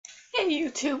Hey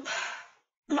YouTube,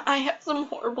 I have some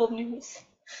horrible news.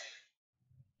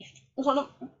 One of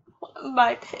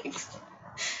my pigs,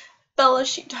 Bella,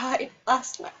 she died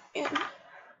last night, and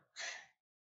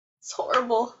it's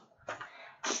horrible.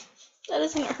 That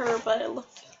isn't her, but it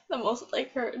looked the most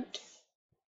like her. And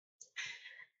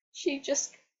she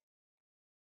just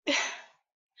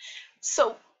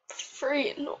so free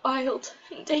and wild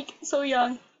and taken so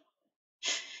young.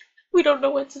 We don't know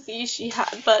what disease she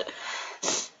had, but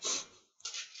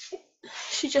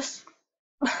she just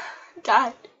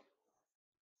died.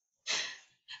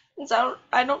 And so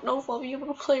I don't know if I'll be able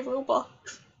to play Roblox,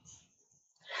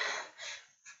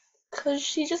 because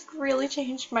she just really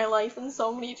changed my life in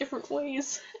so many different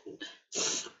ways.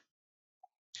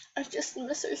 I just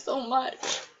miss her so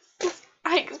much.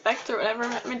 I expect her whenever I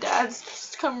met my dad's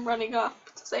just to come running up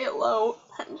to say hello,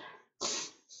 and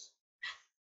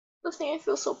the thing I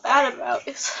feel so bad about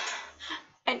is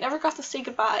I never got to say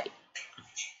goodbye.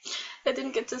 I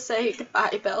didn't get to say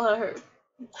goodbye, Bella, or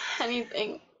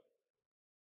anything.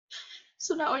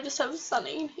 So now I just have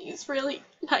Sunny. He's really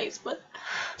nice, but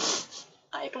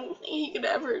I don't think he could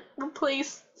ever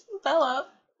replace Bella.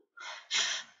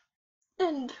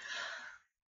 And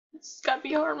it's gotta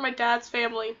be hard on my dad's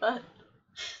family, but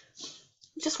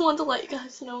I just wanted to let you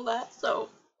guys know that. So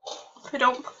if I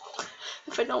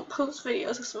don't post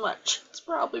videos as much, it's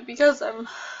probably because I'm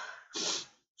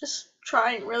just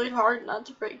trying really hard not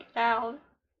to break down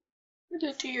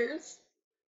into tears.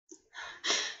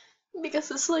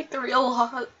 Because it's like the real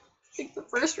loss, like the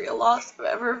first real loss I've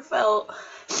ever felt.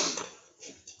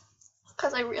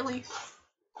 Because I really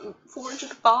forged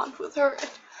a bond with her.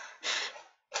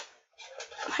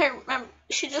 I remember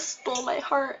she just stole my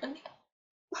heart, and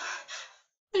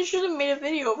I should have made a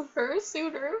video of her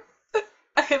sooner.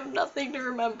 I have nothing to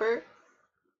remember.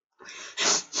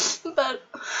 But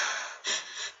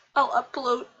I'll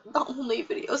upload the only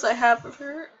videos I have of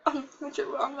her which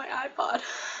are on my iPod.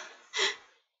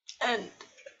 And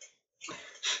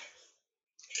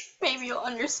maybe you'll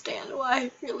understand why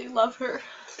I really love her.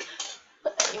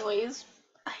 But anyways,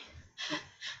 I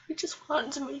just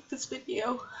wanted to make this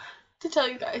video to tell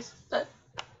you guys that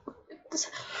this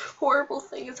horrible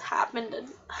thing has happened, and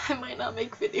I might not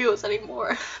make videos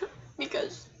anymore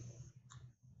because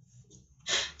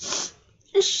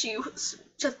she was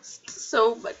just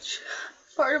so much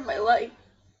part of my life.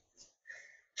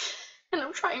 And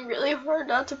I'm trying really hard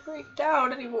not to break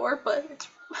down anymore, but it's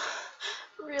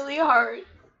really hard.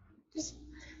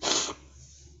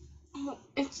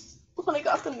 It's when I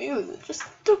got the news, it just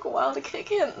took a while to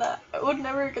kick in that I would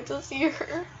never get to see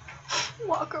her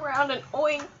walk around and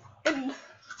oink and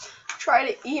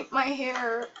try to eat my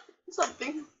hair or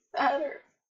something better.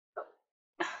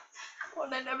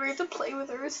 When I never get to play with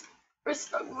her or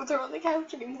snuggle with her on the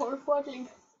couch anymore, watching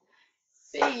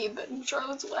Babe and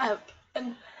Charlotte's Web,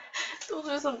 and those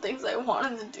are some things I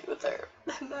wanted to do with her,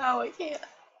 and now I can't.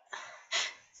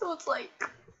 So it's like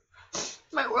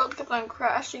my world kept on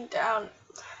crashing down.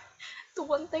 The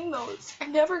one thing though is I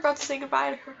never got to say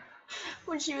goodbye to her.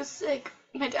 When she was sick,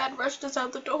 my dad rushed us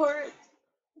out the door.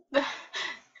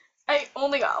 I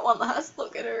only got one last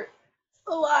look at her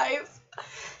alive.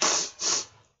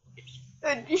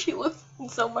 And she looked in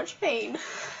so much pain.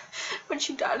 When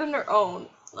she died on her own,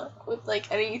 with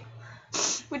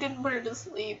we didn't put her to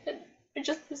sleep, and I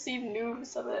just received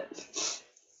news of it.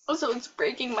 So it's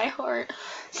breaking my heart.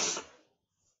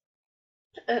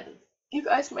 And you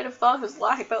guys might have thought I was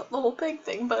lying about the whole pig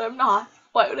thing, but I'm not.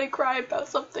 Why would I cry about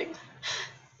something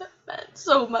that meant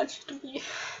so much to me?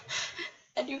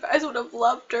 And you guys would have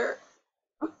loved her.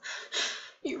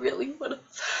 You really would have.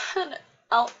 And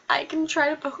I can try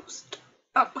to post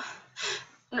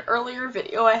an earlier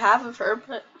video I have of her,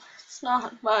 but it's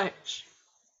not much.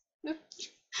 It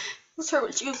was her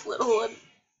when she was little,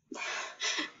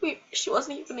 and she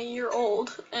wasn't even a year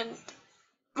old, and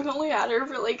we only had her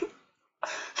for like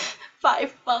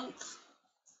 5 months.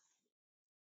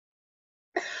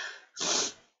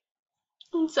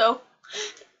 And so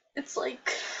it's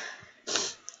like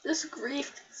this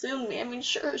grief consumed me. I mean,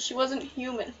 sure, she wasn't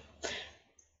human,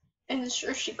 and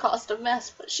sure, she caused a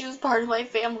mess, but she was part of my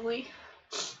family.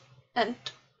 And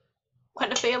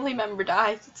when a family member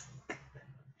dies,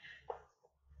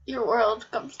 your world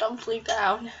comes tumbling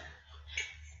down.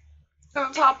 And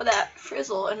on top of that,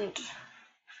 Frizzle and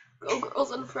Go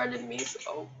Girls unfriended me,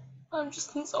 so I'm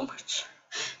just in so much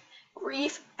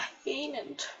grief, pain,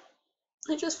 and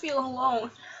I just feel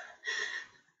alone.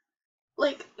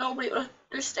 Like nobody would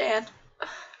understand.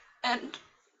 And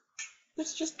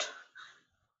it's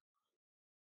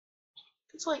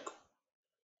like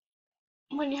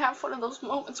when you have one of those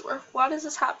moments where, why does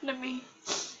this happen to me?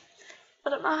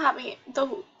 But I'm not having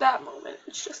that moment.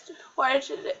 It's just, why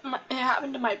did it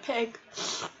happen to my pig?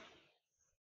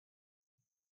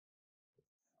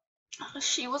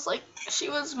 She was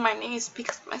my niece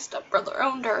because my stepbrother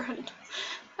owned her, and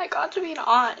I got to be an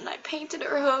aunt, and I painted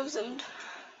her hooves and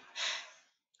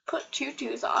put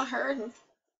tutus on her, and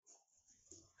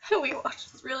we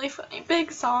watched this really funny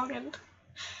pig song, and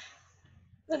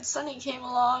then Sunny came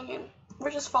along, and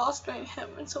we're just fostering him,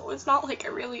 and so it's not like I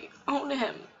really own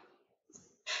him.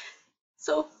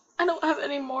 So I don't have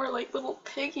any more like little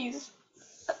piggies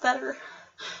that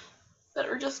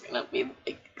are just gonna be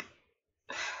like,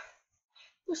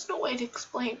 there's no way to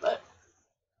explain, but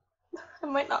I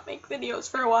might not make videos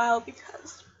for a while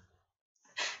because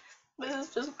this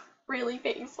is just really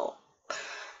painful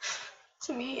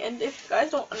to me, and if you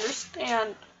guys don't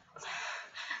understand,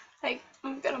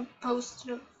 I'm gonna post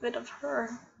a bit of her,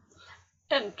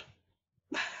 and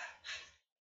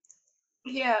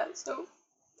yeah, so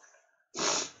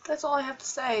that's all I have to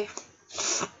say.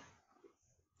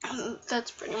 And that's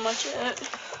pretty much it.